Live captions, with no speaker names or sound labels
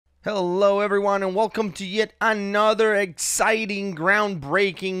Hello, everyone, and welcome to yet another exciting,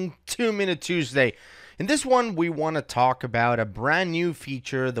 groundbreaking 2-Minute Tuesday. In this one, we want to talk about a brand new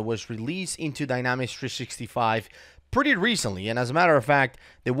feature that was released into Dynamics 365 pretty recently. And as a matter of fact,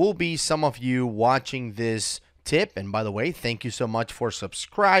 there will be some of you watching this tip. And by the way, thank you so much for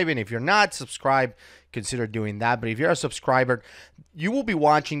subscribing. If you're not subscribed, consider doing that. But if you're a subscriber, you will be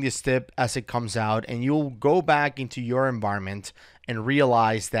watching this tip as it comes out, and you'll go back into your environment and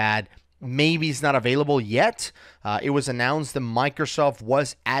realize that maybe it's not available yet. It was announced that Microsoft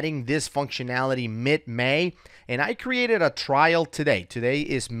was adding this functionality mid-May, and I created a trial today. Today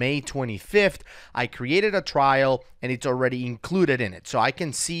is May 25th. I created a trial, and it's already included in it. So I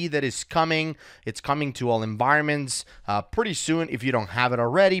can see that it's coming. It's coming to all environments pretty soon if you don't have it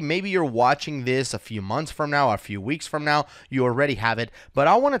already. Maybe you're watching this a few months from now, a few weeks from now. You already have it. But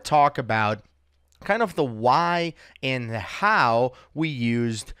I want to talk about kind of the why and the how we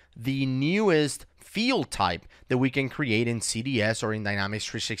used the newest field type that we can create in CDS or in Dynamics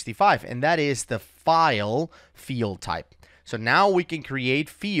 365, and that is the file field type. So now we can create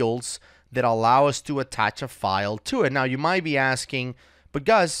fields that allow us to attach a file to it. Now you might be asking, but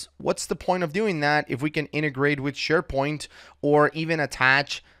Gus, what's the point of doing that if we can integrate with SharePoint or even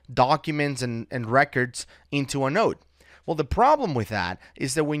attach documents and records into a node? Well, the problem with that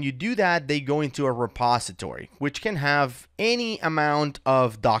is that when you do that, they go into a repository, which can have any amount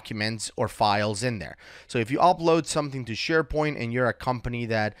of documents or files in there. So if you upload something to SharePoint and you're a company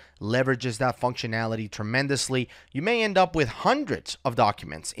that leverages that functionality tremendously, you may end up with hundreds of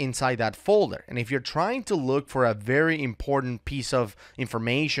documents inside that folder. And if you're trying to look for a very important piece of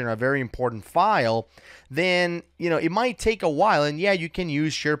information or a very important file, then it might take a while. And yeah, you can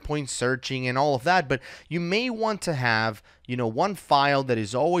use SharePoint searching and all of that, but you may want to have one file that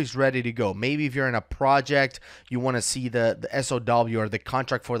is always ready to go. Maybe if you're in a project, you want to see the SOW or the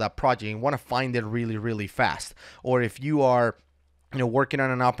contract for that project, and you want to find it really, really fast. Or if you are working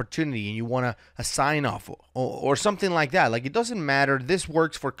on an opportunity and you want a sign off or something like that. Like, it doesn't matter. This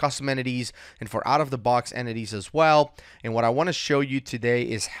works for custom entities and for out of the box entities as well. And what I want to show you today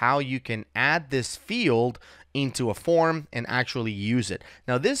is how you can add this field into a form and actually use it.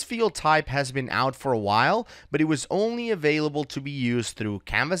 Now, this field type has been out for a while, but it was only available to be used through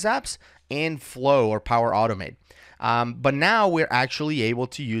Canvas apps and Flow or Power Automate. But now we're actually able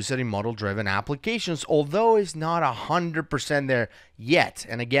to use it in model-driven applications, although it's not 100% there yet.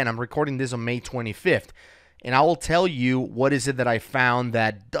 And again, I'm recording this on May 25th. And I will tell you what is it that I found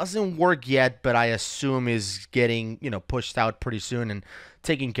that doesn't work yet, but I assume is getting pushed out pretty soon and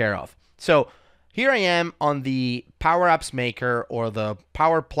taken care of. So here I am on the Power Apps Maker, or the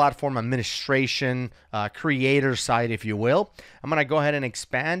Power Platform Administration creator side, if you will. I'm going to go ahead and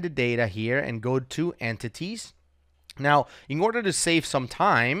expand the data here and go to Entities. Now, in order to save some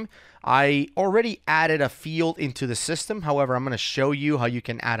time, I already added a field into the system. However, I'm going to show you how you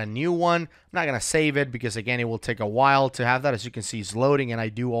can add a new one. I'm not going to save it because, again, it will take a while to have that. As you can see, it's loading, and I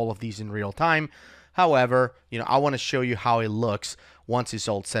do all of these in real time. However, I want to show you how it looks once it's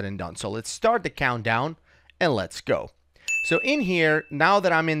all said and done. So let's start the countdown and let's go. So in here, now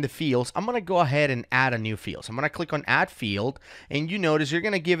that I'm in the fields, I'm going to go ahead and add a new field. So I'm going to click on Add Field, and you notice you're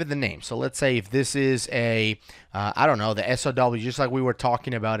going to give it the name. So let's say if this is I don't know, the SOW, just like we were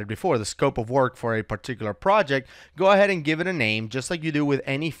talking about it before, the scope of work for a particular project, go ahead and give it a name, just like you do with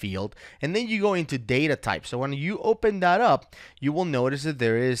any field. And then you go into data type. So when you open that up, you will notice that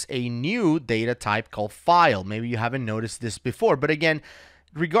there is a new data type called file. Maybe you haven't noticed this before, but again,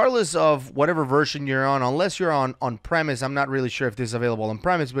 regardless of whatever version you're on, unless you're on premise, I'm not really sure if this is available on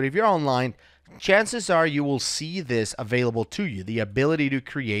premise, but if you're online, chances are you will see this available to you, the ability to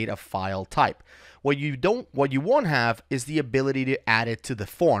create a file type. What you won't have is the ability to add it to the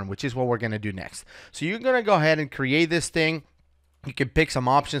form, which is what we're going to do next. So you're going to go ahead and create this thing. You can pick some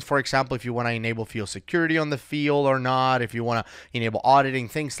options. For example, if you want to enable field security on the field or not, if you want to enable auditing,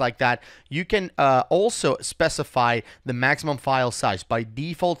 things like that. You can also specify the maximum file size. By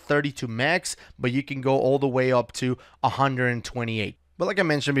default, 32 megs, but you can go all the way up to 128. But like I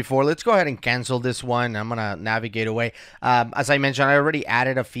mentioned before, let's go ahead and cancel this one. I'm going to navigate away. As I mentioned, I already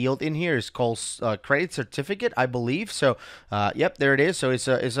added a field in here. It's called credit certificate, I believe. So, yep, there it is. So it's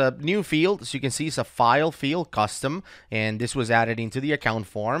a new field. So you can see it's a file field, custom, and this was added into the account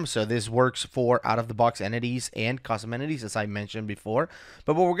form. So this works for out-of-the-box entities and custom entities, as I mentioned before.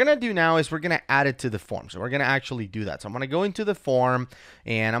 But what we're going to do now is we're going to add it to the form. So we're going to actually do that. So I'm going to go into the form,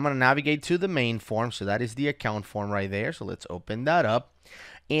 and I'm going to navigate to the main form. So that is the account form right there. So let's open that up.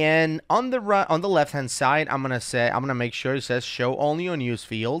 And on the left hand side, I'm gonna make sure it says show only unused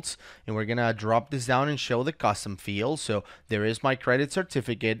fields, and we're gonna drop this down and show the custom field. So there is my credit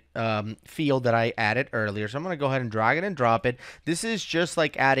certificate field that I added earlier. So I'm gonna go ahead and drag it and drop it. This is just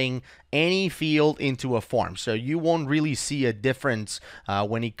like adding any field into a form, so you won't really see a difference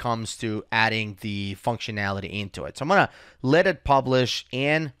when it comes to adding the functionality into it. So I'm gonna let it publish,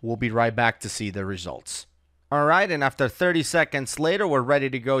 and we'll be right back to see the results. All right, and after 30 seconds later, we're ready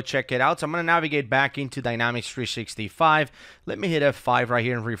to go check it out. So I'm going to navigate back into Dynamics 365. Let me hit F5 right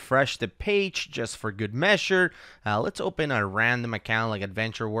here and refresh the page just for good measure. Let's open a random account like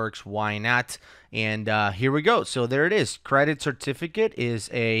AdventureWorks. Why not? And here we go. So there it is. Credit certificate is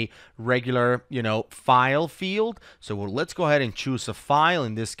a regular, file field. So let's go ahead and choose a file.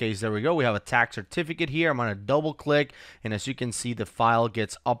 In this case, there we go. We have a tax certificate here. I'm going to double click. And as you can see, the file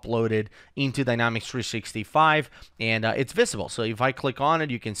gets uploaded into Dynamics 365 and it's visible. So if I click on it,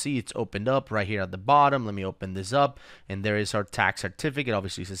 you can see it's opened up right here at the bottom. Let me open this up. And there is our tax certificate.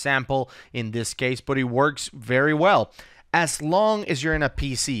 Obviously, it's a sample in this case, but it works very well as long as you're in a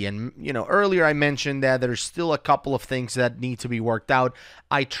PC. And earlier I mentioned that there's still a couple of things that need to be worked out.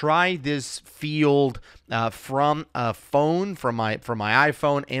 I tried this field from a phone, from my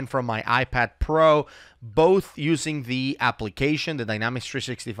iPhone and from my iPad Pro, both using the application, the Dynamics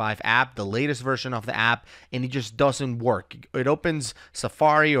 365 app, the latest version of the app, and it just doesn't work. It opens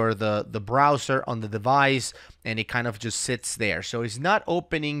Safari or the browser on the device, and it kind of just sits there. So it's not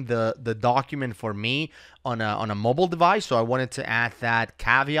opening the document for me on a mobile device. So I wanted to add that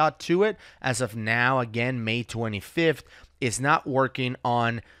caveat to it. As of now, again, May 25th, it's not working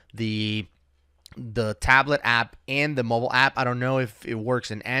on the tablet app and the mobile app. I don't know if it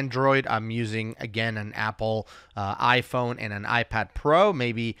works in Android. I'm using, again, an Apple iPhone and an iPad Pro.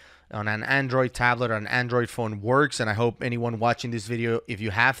 Maybe on an Android tablet or an Android phone works, and I hope anyone watching this video, if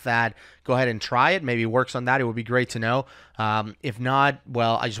you have that, go ahead and try it. Maybe it works on that. It would be great to know. If not,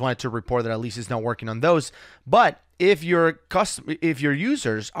 well, I just wanted to report that at least it's not working on those. But if your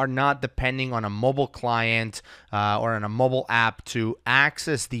users are not depending on a mobile client or on a mobile app to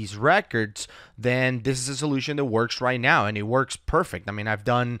access these records, then this is a solution that works right now, and it works perfect. I mean, I've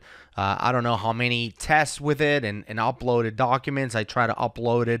done I don't know how many tests with it and uploaded documents. I try to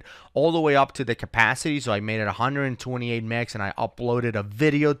upload it all the way up to the capacity. So I made it 128 megs, and I uploaded a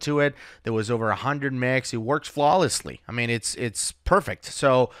video to it that was over 100 megs. It works flawlessly. I mean, it's perfect.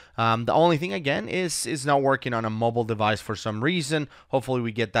 So the only thing, again, is not working on a mobile device for some reason. Hopefully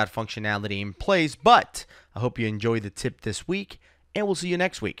we get that functionality in place. But I hope you enjoyed the tip this week, and we'll see you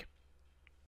next week.